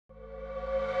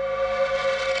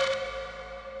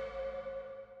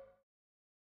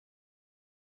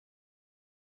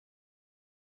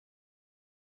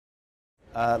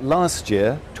Last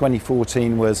year,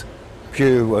 2014, was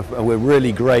pure. We're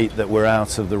really great that we're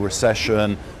out of the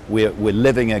recession. We're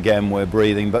living again, we're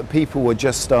breathing, but people were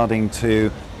just starting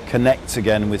to connect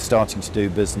again with starting to do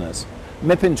business.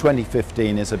 MIPIM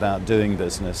 2015 is about doing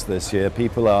business this year.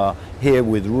 People are here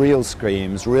with real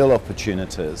schemes, real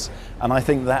opportunities, and I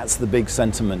think that's the big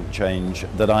sentiment change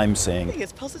that I'm seeing. I think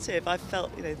it's positive. I've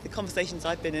felt, the conversations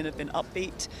I've been in have been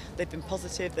upbeat, they've been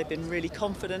positive, they've been really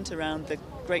confident around the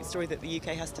great story that the UK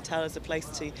has to tell as a place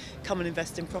to come and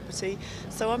invest in property.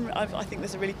 So I think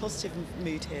there's a really positive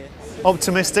mood here.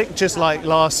 Optimistic, just like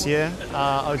last year.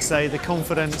 I would say the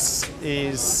confidence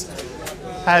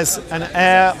has an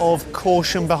air of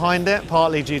caution behind it,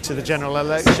 partly due to the general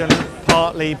election,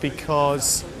 partly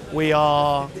because we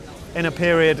are in a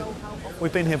period,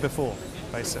 we've been here before,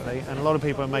 basically, and a lot of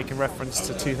people are making reference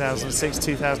to 2006,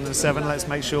 2007. Let's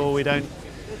make sure we don't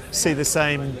see the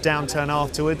same downturn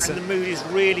afterwards. And the mood is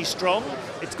really strong.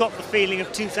 It's got the feeling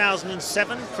of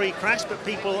 2007 pre-crash, but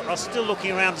people are still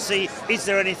looking around to see, is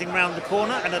there anything around the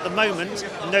corner? And at the moment,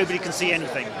 nobody can see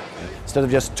anything. Instead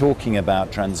of just talking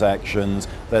about transactions,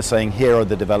 they're saying here are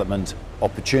the development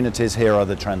opportunities, here are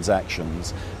the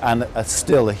transactions, and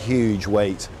still a huge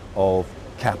weight of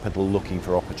capital looking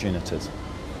for opportunities.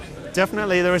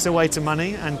 Definitely there is a way to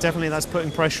money, and definitely that's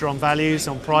putting pressure on values,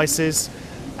 on prices,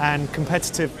 and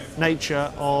competitive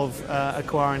nature of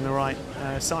acquiring the right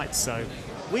sites. So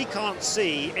we can't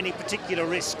see any particular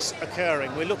risks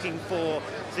occurring. We're looking for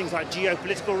things like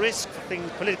geopolitical risk,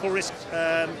 political risk,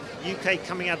 UK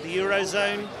coming out of the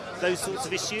Eurozone, those sorts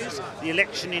of issues. The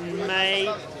election in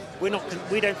May, we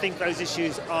don't think those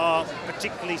issues are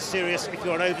particularly serious if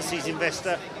you're an overseas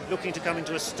investor looking to come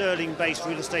into a sterling-based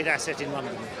real estate asset in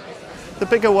London. The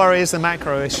bigger worry is the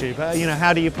macro issue, but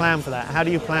how do you plan for that? How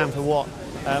do you plan for what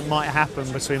might happen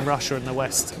between Russia and the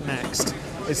West next?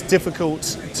 It's difficult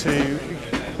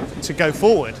to go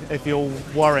forward if you're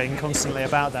worrying constantly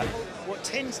about that. What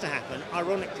tends to happen,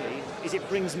 ironically, is it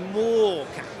brings more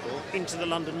capital into the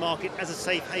London market as a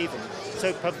safe haven.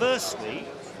 So perversely,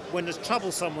 when there's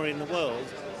trouble somewhere in the world,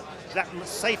 that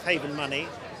safe haven money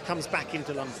comes back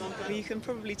into London. You can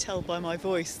probably tell by my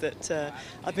voice that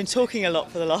I've been talking a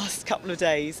lot for the last couple of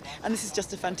days, and this is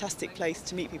just a fantastic place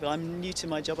to meet people. I'm new to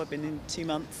my job, I've been in 2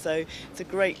 months, so it's a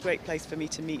great place for me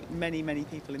to meet many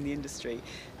people in the industry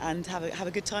and have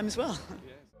a good time as well.